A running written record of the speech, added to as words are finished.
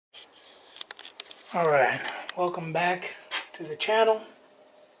Alright, welcome back to the channel.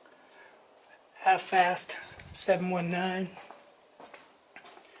 Half Fast 719.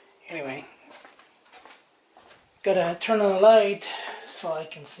 Anyway, gotta turn on the light so I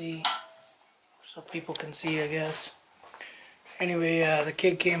can see, so people can see, I guess. Anyway, the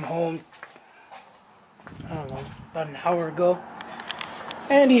kid came home, I don't know, about an hour ago,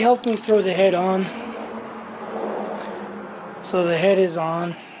 and he helped me throw the head on. So the head is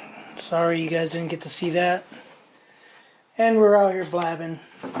on. Sorry you guys didn't get to see that. And we're out here blabbing.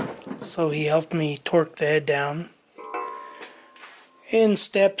 So he helped me torque the head down in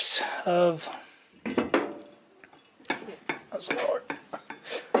steps of,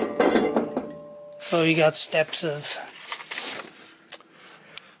 so you got steps of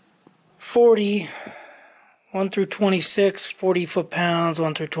 40, 1 through 26, 40 foot-pounds,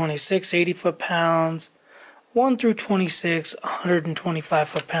 1 through 26, 80 foot-pounds, 1 through 26, 125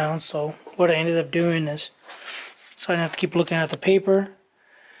 foot-pounds. So what I ended up doing is, so I didn't have to keep looking at the paper,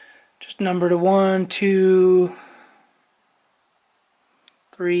 just numbered 1, 2,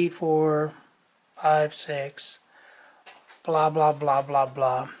 3, 4, 5, 6, blah, blah, blah, blah,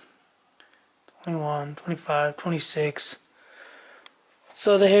 blah, 21, 25, 26.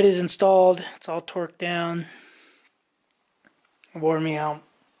 So the head is installed, it's all torqued down. It wore me out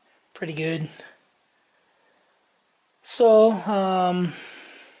pretty good. So,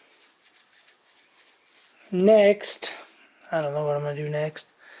 next, I don't know what I'm going to do next.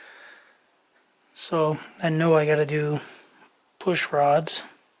 So, I know I got to do push rods.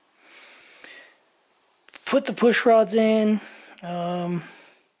 Put the push rods in, yeah,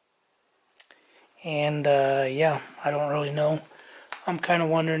 I don't really know. I'm kind of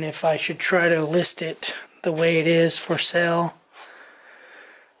wondering if I should try to list it the way it is for sale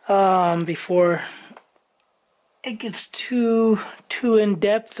before it gets too in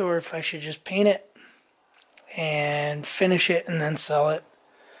depth, or if I should just paint it and finish it and then sell it.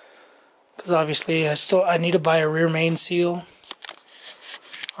 Because obviously I need to buy a rear main seal.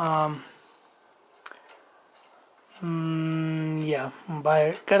 Yeah,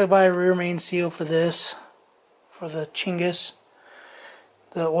 gotta buy a rear main seal for this, for the Chinggis.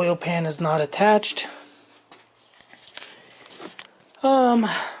 The oil pan is not attached.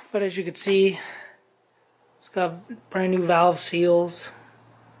 But as you can see, it's got brand new valve seals,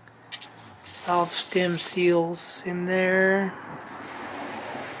 valve stem seals in there.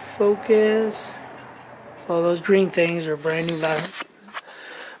 Focus. So those green things are brand new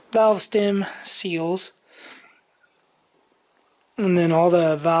valve stem seals. And then all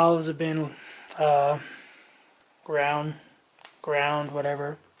the valves have been ground,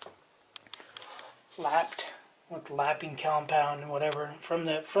 whatever, lapped with lapping compound and whatever from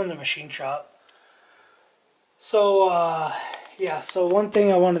the machine shop. So yeah, so one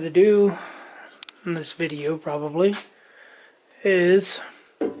thing I wanted to do in this video probably is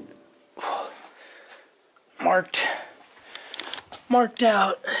marked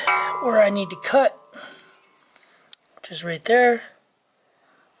out where I need to cut, which is right there.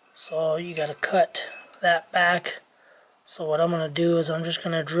 So you gotta cut that back. So what I'm gonna do is I'm just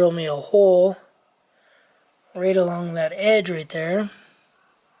gonna drill me a hole right along that edge right there,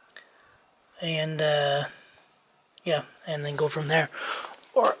 and yeah, and then go from there.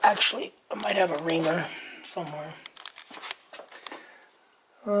 Or actually, I might have a reamer somewhere.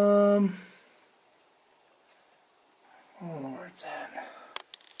 I don't know where it's at,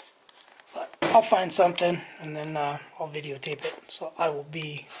 but I'll find something and then I'll videotape it. So I will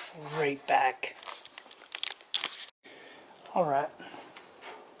be right back. Alright,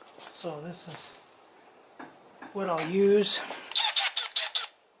 so this is what I'll use,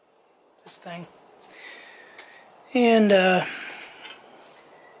 this thing, and I'm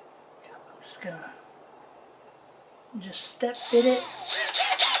just gonna step fit it.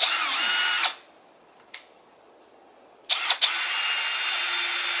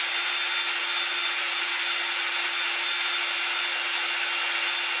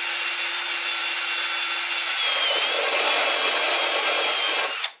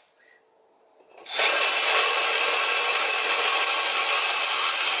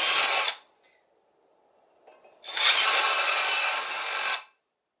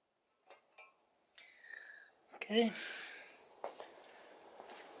 Okay,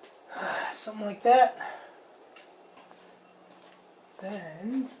 something like that.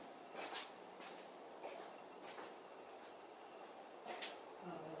 Then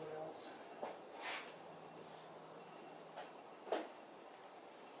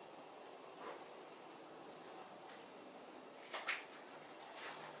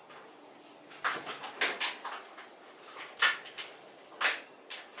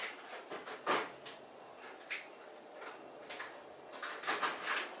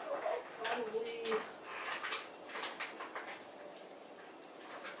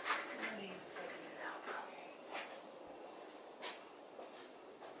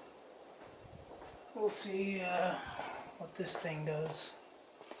we'll see what this thing does.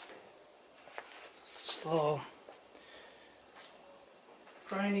 This little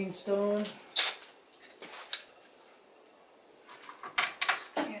grinding stone. Just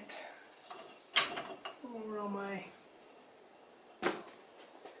can't go around my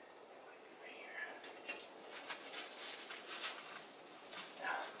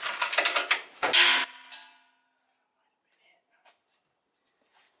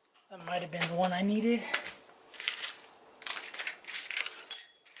that might have been the one I needed,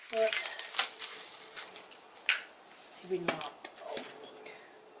 but maybe not. I'll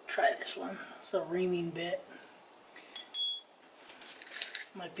try this one. It's a reaming bit.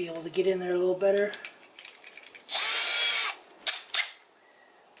 Might be able to get in there a little better.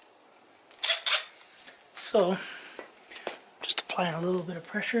 So, just applying a little bit of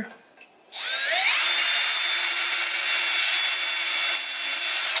pressure.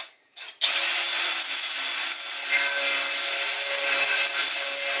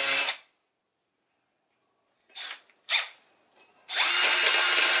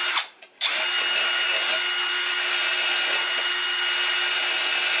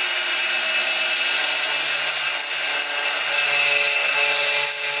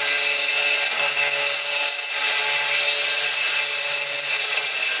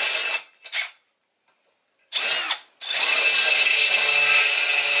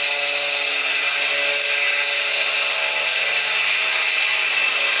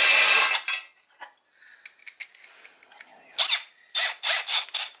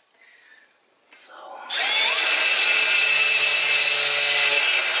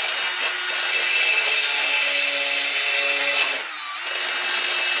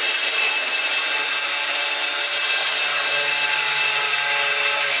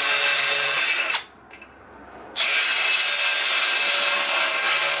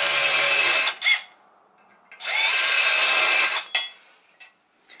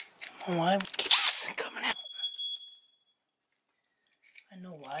 Why keeps coming out? I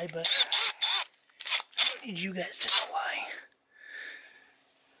know why, but I need you guys to know why.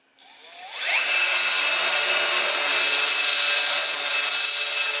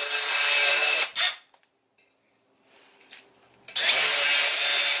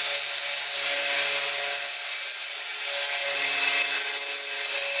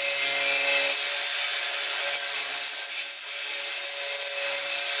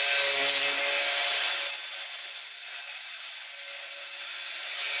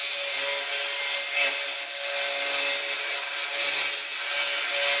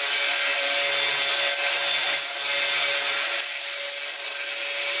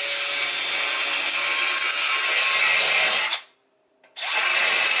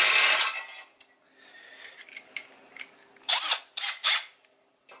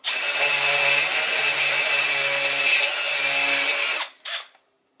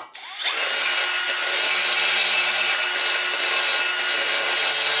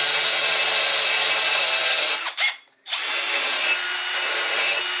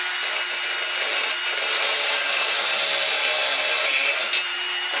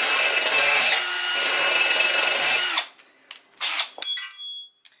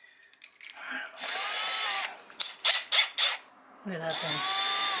 Look at that thing.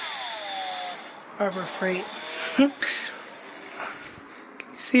 Harbor Freight. Can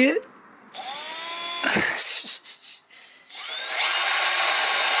you see it?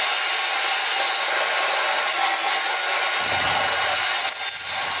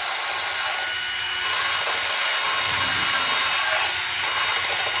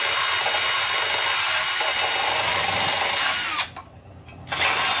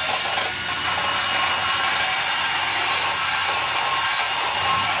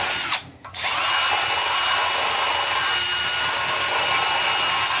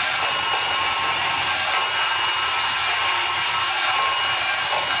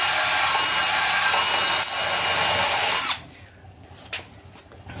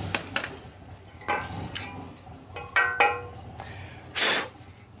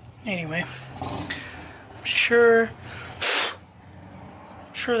 Anyway, I'm sure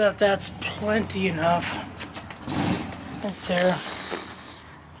that that's plenty enough right there.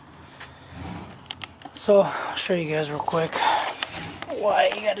 So I'll show you guys real quick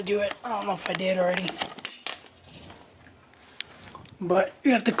why you got to do it. I don't know if I did already, but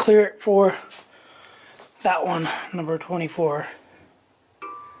you have to clear it for that one, number 24.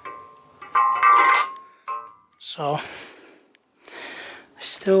 So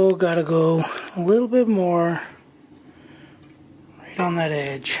still gotta go a little bit more right on that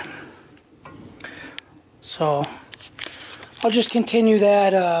edge. So I'll just continue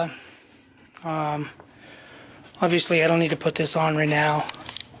that Obviously I don't need to put this on right now.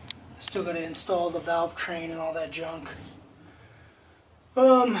 Still got to install the valve train and all that junk.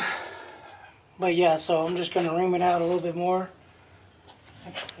 But yeah, so I'm just going to ream it out a little bit more.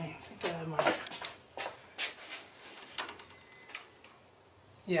 Actually, I think I have my...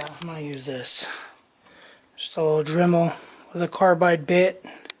 Yeah, I'm going to use this. Just a little Dremel with a carbide bit.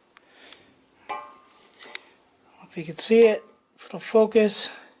 If you can see it, if it'll focus,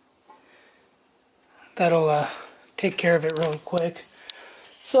 that'll take care of it really quick.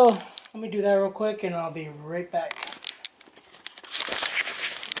 So, let me do that real quick and I'll be right back.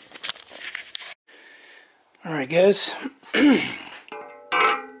 Alright guys, this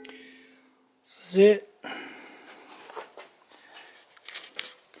is it.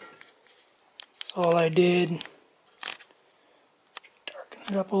 That's all I did. Darken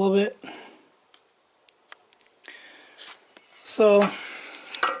it up a little bit. So,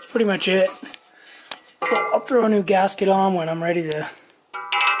 that's pretty much it. So I'll throw a new gasket on when I'm ready to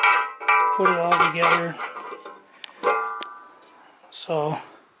put it all together. So,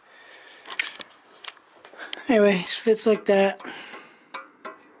 anyway, it fits like that.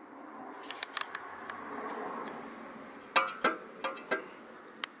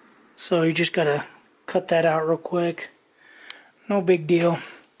 So you just gotta cut that out real quick. No big deal.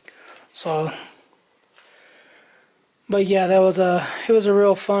 So, but yeah, it was a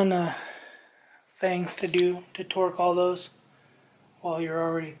real fun thing to do, to torque all those while you're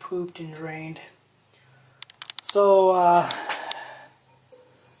already pooped and drained. So,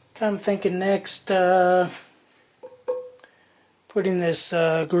 kind of thinking next, putting this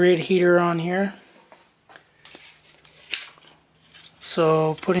grid heater on here.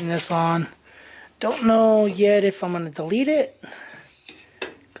 So putting this on, don't know yet if I'm going to delete it,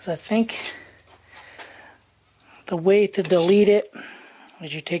 because I think the way to delete it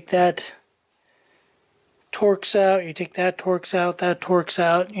is you take that Torx out, you take that Torx out, that Torx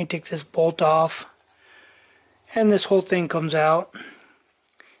out, you take this bolt off, and this whole thing comes out.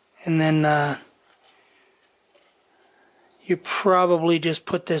 And then you probably just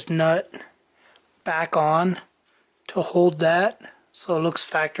put this nut back on to hold that so it looks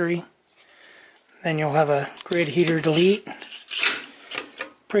factory. Then you'll have a grid heater delete.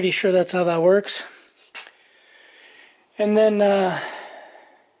 Pretty sure that's how that works. And then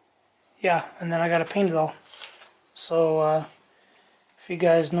yeah, and then I gotta paint it all. So if you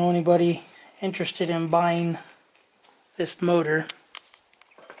guys know anybody interested in buying this motor,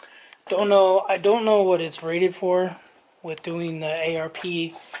 I don't know what it's rated for with doing the ARP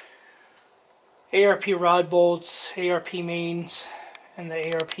rod bolts, ARP mains, and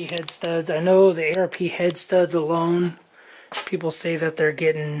the ARP head studs. I know the ARP head studs alone, people say that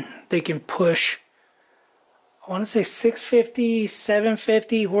they can push, I want to say 650,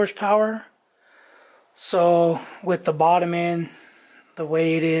 750 horsepower. So with the bottom end, the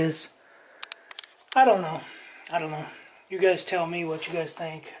way it is, I don't know. You guys tell me what you guys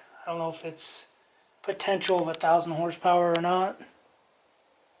think. I don't know if it's potential of 1,000 horsepower or not.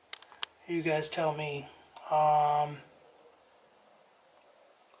 You guys tell me.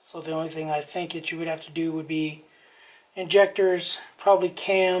 So the only thing I think that you would have to do would be injectors, probably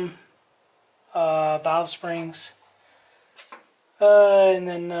cam, valve springs, and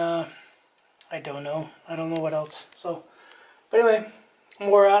then I don't know what else. So, but anyway,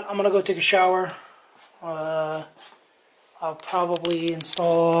 we're out. I'm gonna go take a shower. I'll probably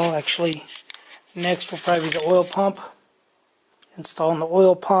install, actually next will probably be the oil pump. Installing the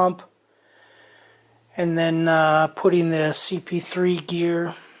oil pump, and then putting the CP3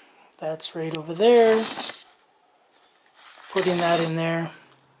 gear, that's right over there, putting that in there,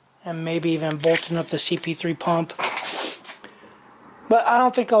 and maybe even bolting up the CP3 pump. But I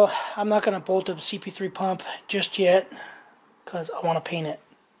don't think I'm not going to bolt up the CP3 pump just yet, because I want to paint it.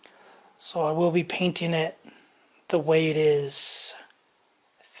 So I will be painting it the way it is,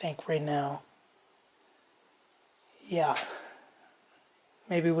 I think, right now. Yeah.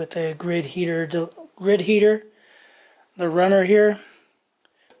 Maybe with the grid heater, the runner here.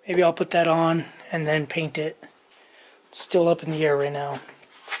 Maybe I'll put that on and then paint it. It's still up in the air right now.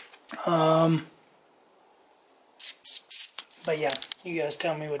 But yeah, you guys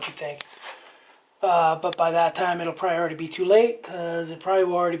tell me what you think. But by that time it'll probably already be too late, because it probably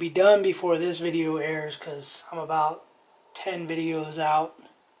will already be done before this video airs, because I'm about 10 videos out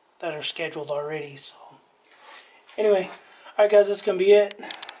that are scheduled already. So anyway, alright guys, that's gonna be it.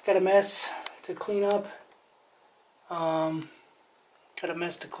 Got a mess to clean up. Got a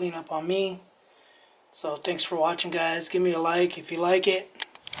mess to clean up on me. So thanks for watching, guys. Give me a like if you like it.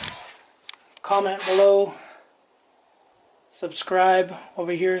 Comment below. subscribe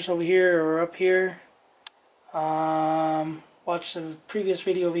over here or up here. Watch the previous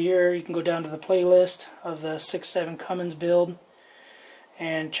video over here. You can go down to the playlist of the 6.7 Cummins build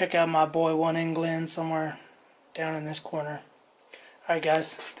and check out my boy One England somewhere down in this corner. Alright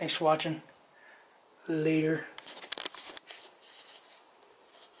guys, thanks for watching. Later.